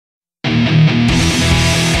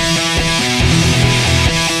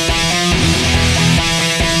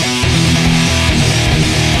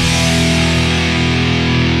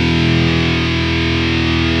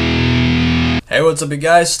what's up you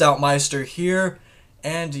guys, Stoutmeister here,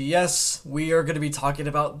 and yes, we are going to be talking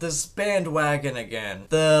about this bandwagon again.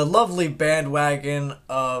 The lovely bandwagon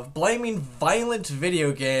of blaming violent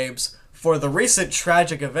video games for the recent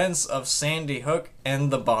tragic events of Sandy Hook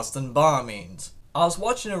and the Boston bombings. I was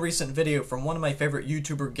watching a recent video from one of my favorite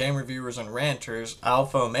YouTuber game reviewers and ranters,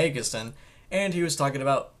 Alpha Omegason, and he was talking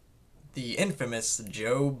about the infamous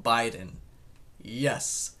Joe Biden.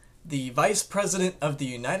 Yes. The Vice President of the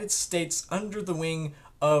United States under the wing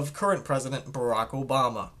of current President Barack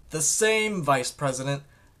Obama. The same Vice President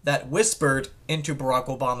that whispered into Barack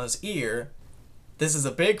Obama's ear, "This is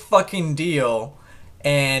a big fucking deal,"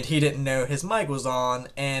 and he didn't know his mic was on,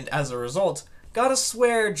 and as a result, got a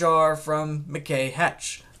swear jar from McKay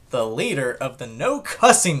Hetch, the leader of the No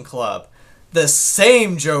Cussing Club. The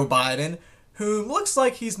same Joe Biden, who looks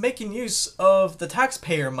like he's making use of the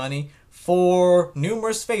taxpayer money for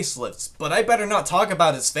numerous facelifts, but I better not talk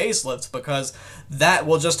about his facelifts because that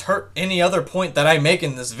will just hurt any other point that I make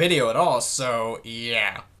in this video at all, so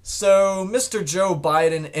yeah. So Mr. Joe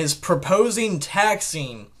Biden is proposing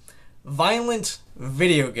taxing violent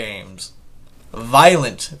video games.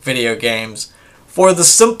 For the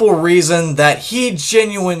simple reason that he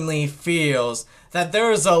genuinely feels that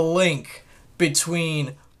there is a link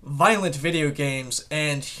between violent video games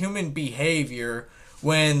and human behavior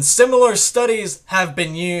when similar studies have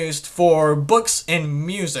been used for books and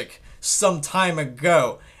music some time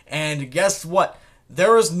ago. And guess what?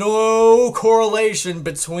 There is no correlation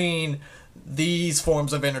between these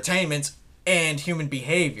forms of entertainment and human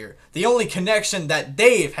behavior. The only connection that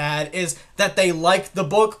they've had is that they like the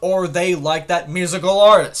book or they like that musical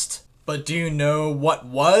artist. But do you know what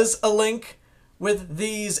was a link with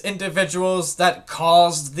these individuals that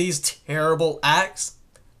caused these terrible acts?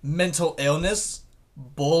 Mental illness,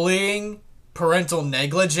 bullying, parental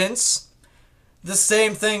negligence. The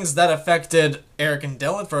same things that affected Eric and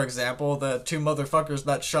Dylan, for example, the two motherfuckers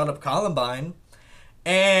that shot up Columbine.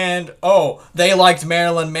 And, oh, they liked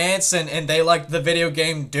Marilyn Manson and they liked the video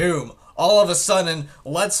game Doom. All of a sudden,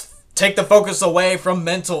 let's take the focus away from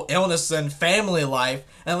mental illness and family life,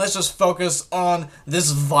 and let's just focus on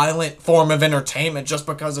this violent form of entertainment just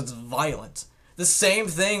because it's violent. The same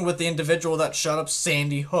thing with the individual that shot up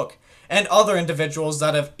Sandy Hook, and other individuals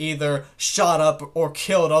that have either shot up or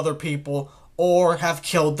killed other people or have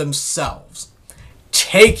killed themselves.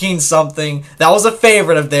 Taking something that was a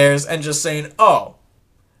favorite of theirs and just saying, oh,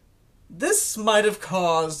 this might have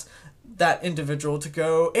caused that individual to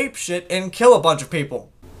go apeshit and kill a bunch of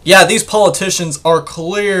people. Yeah, these politicians are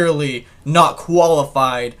clearly not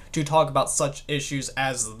qualified to talk about such issues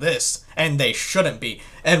as this, and they shouldn't be.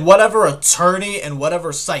 And whatever attorney and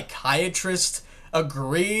whatever psychiatrist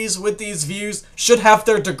agrees with these views should have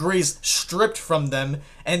their degrees stripped from them,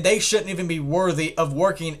 and they shouldn't even be worthy of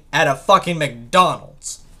working at a fucking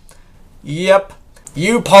McDonald's. Yep,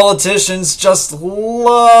 you politicians just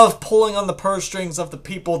love pulling on the purse strings of the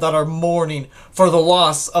people that are mourning for the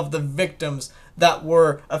loss of the victims that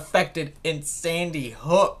were affected in Sandy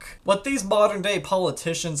Hook. What these modern day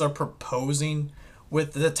politicians are proposing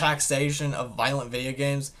with the taxation of violent video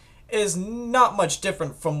games is not much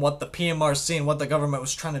different from what the PMRC and what the government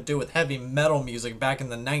was trying to do with heavy metal music back in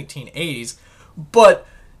the 1980s, but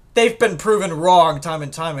they've been proven wrong time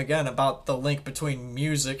and time again about the link between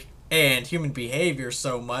music and human behavior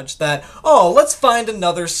so much that, oh, let's find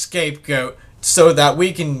another scapegoat so that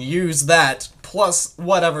we can use that plus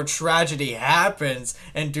whatever tragedy happens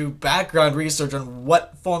and do background research on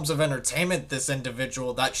what forms of entertainment this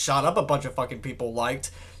individual that shot up a bunch of fucking people liked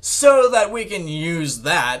so that we can use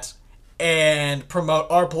that and promote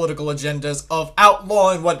our political agendas of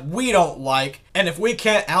outlawing what we don't like. And if we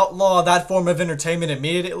can't outlaw that form of entertainment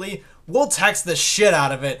immediately, we'll tax the shit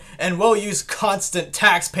out of it, and we'll use constant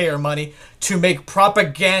taxpayer money to make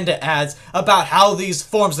propaganda ads about how these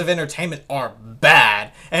forms of entertainment are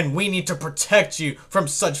bad, and we need to protect you from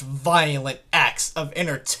such violent acts of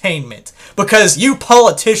entertainment. Because you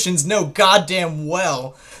politicians know goddamn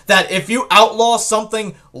well that if you outlaw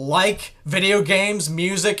something like video games,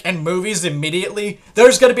 music, and movies immediately,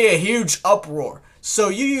 there's going to be a huge uproar. So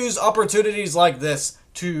you use opportunities like this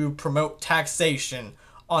to promote taxation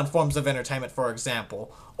on forms of entertainment, for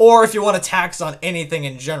example, or if you want to tax on anything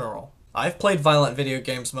in general. I've played violent video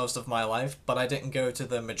games most of my life, but I didn't go to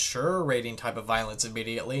the mature rating type of violence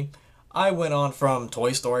immediately. I went on from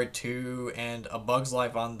Toy Story 2 and A Bug's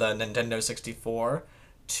Life on the Nintendo 64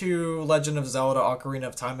 to Legend of Zelda Ocarina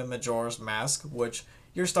of Time and Majora's Mask, which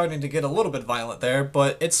you're starting to get a little bit violent there,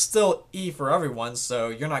 but it's still E for everyone, so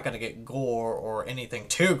you're not going to get gore or anything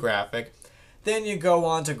too graphic. Then you go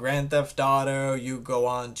on to Grand Theft Auto, you go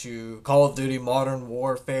on to Call of Duty Modern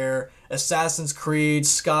Warfare, Assassin's Creed,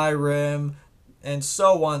 Skyrim, and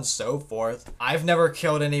so on and so forth. I've never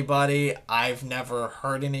killed anybody. I've never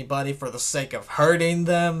hurt anybody for the sake of hurting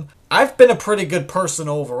them. I've been a pretty good person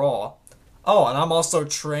overall. Oh, and I'm also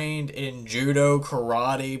trained in judo,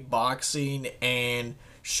 karate, boxing, and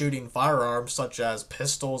shooting firearms such as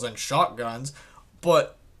pistols and shotguns.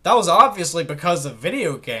 But that was obviously because of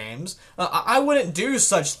video games. I wouldn't do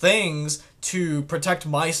such things to protect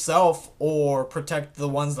myself or protect the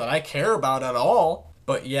ones that I care about at all.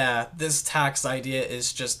 But yeah, this tax idea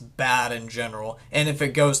is just bad in general. And if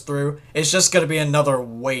it goes through, it's just going to be another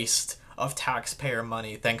waste of taxpayer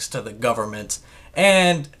money thanks to the government.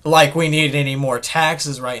 And like we need any more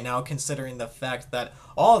taxes right now, considering the fact that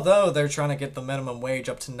although they're trying to get the minimum wage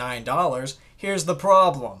up to $9, here's the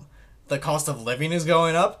problem. The cost of living is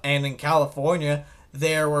going up, and in California,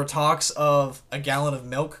 there were talks of a gallon of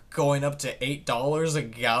milk going up to $8 a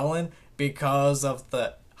gallon because of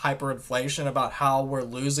the hyperinflation about how we're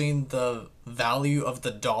losing the value of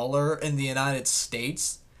the dollar in the United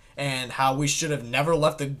States and how we should have never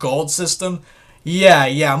left the gold system.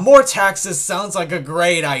 Yeah, more taxes sounds like a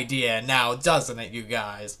great idea now, doesn't it, you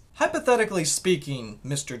guys? Hypothetically speaking,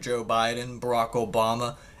 Mr. Joe Biden, Barack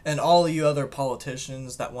Obama, and all you other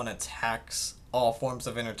politicians that want to tax all forms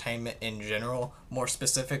of entertainment in general, more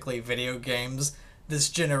specifically video games, this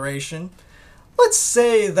generation, let's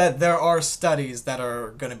say that there are studies that are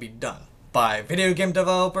going to be done by video game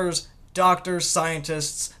developers, doctors,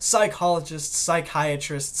 scientists, psychologists,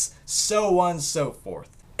 psychiatrists, so on and so forth.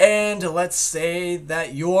 And let's say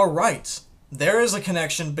that you're right. There is a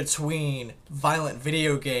connection between violent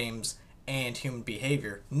video games and human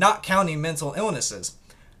behavior, not counting mental illnesses.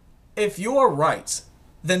 If you're right,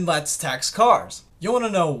 then let's tax cars. You want to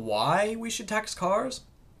know why we should tax cars?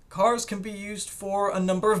 Cars can be used for a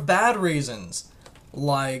number of bad reasons,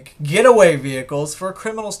 like getaway vehicles for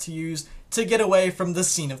criminals to use to get away from the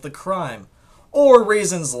scene of the crime, or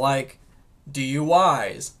reasons like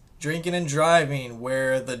DUIs, drinking and driving,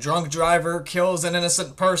 where the drunk driver kills an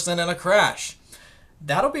innocent person in a crash.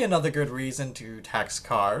 That'll be another good reason to tax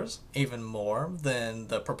cars, even more than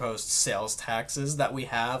the proposed sales taxes that we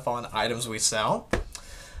have on items we sell.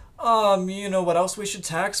 You know what else we should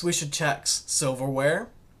tax? We should tax silverware,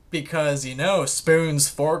 because, you know, spoons,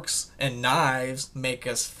 forks, and knives make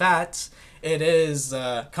us fat. It is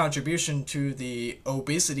a contribution to the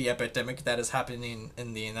obesity epidemic that is happening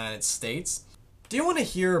in the United States. Do you want to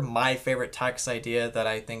hear my favorite tax idea that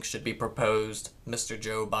I think should be proposed, Mr.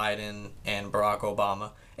 Joe Biden and Barack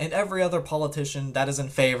Obama, and every other politician that is in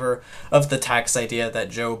favor of the tax idea that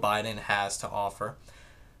Joe Biden has to offer?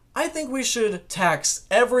 I think we should tax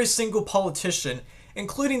every single politician,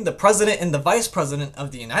 including the president and the vice president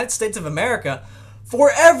of the United States of America,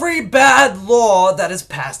 for every bad law that is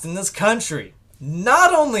passed in this country.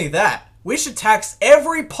 Not only that, we should tax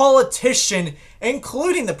every politician,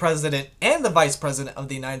 including the president and the vice president of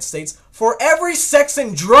the United States, for every sex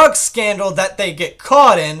and drug scandal that they get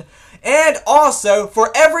caught in, and also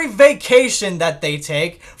for every vacation that they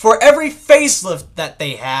take, for every facelift that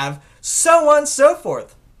they have, so on and so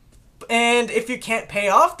forth. And if you can't pay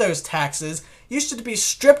off those taxes, you should be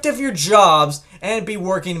stripped of your jobs and be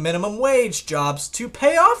working minimum wage jobs to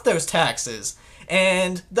pay off those taxes,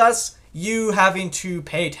 and thus you having to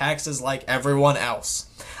pay taxes like everyone else.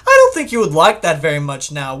 I don't think you would like that very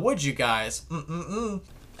much now, would you guys? And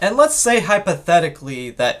let's say hypothetically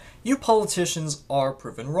that you politicians are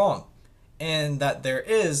proven wrong, and that there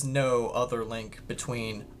is no other link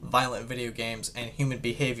between violent video games and human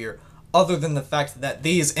behavior other than the fact that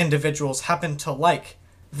these individuals happen to like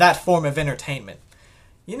that form of entertainment.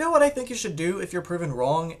 You know what I think you should do if you're proven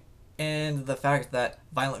wrong and the fact that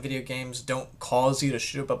violent video games don't cause you to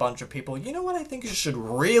shoot up a bunch of people? You know what I think you should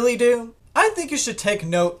really do? I think you should take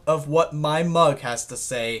note of what my mug has to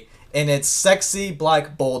say in its sexy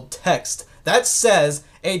black bold text that says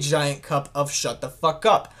a giant cup of shut the fuck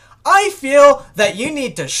up. I feel that you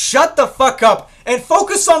need to shut the fuck up and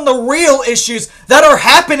focus on the real issues that are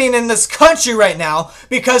happening in this country right now,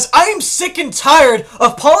 because I am sick and tired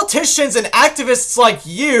of politicians and activists like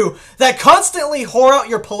you that constantly whore out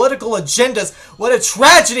your political agendas when a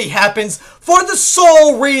tragedy happens for the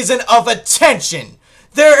sole reason of attention.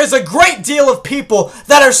 There is a great deal of people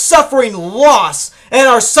that are suffering loss and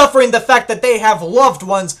are suffering the fact that they have loved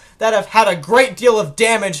ones that have had a great deal of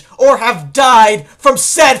damage or have died from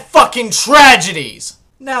said fucking tragedies.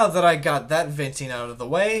 Now that I got that venting out of the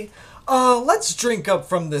way, let's drink up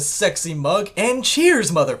from this sexy mug and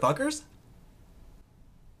cheers, motherfuckers.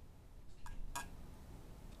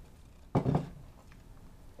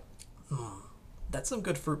 That's some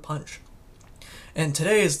good fruit punch. And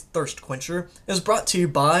today's Thirst Quencher is brought to you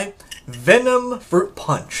by Venom Fruit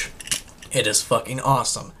Punch. It is fucking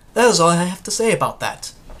awesome. That is all I have to say about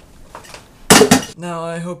that. Now,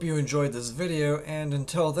 I hope you enjoyed this video, and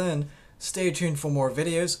until then, stay tuned for more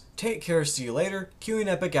videos. Take care, see you later. Cue an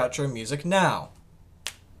epic outro music now.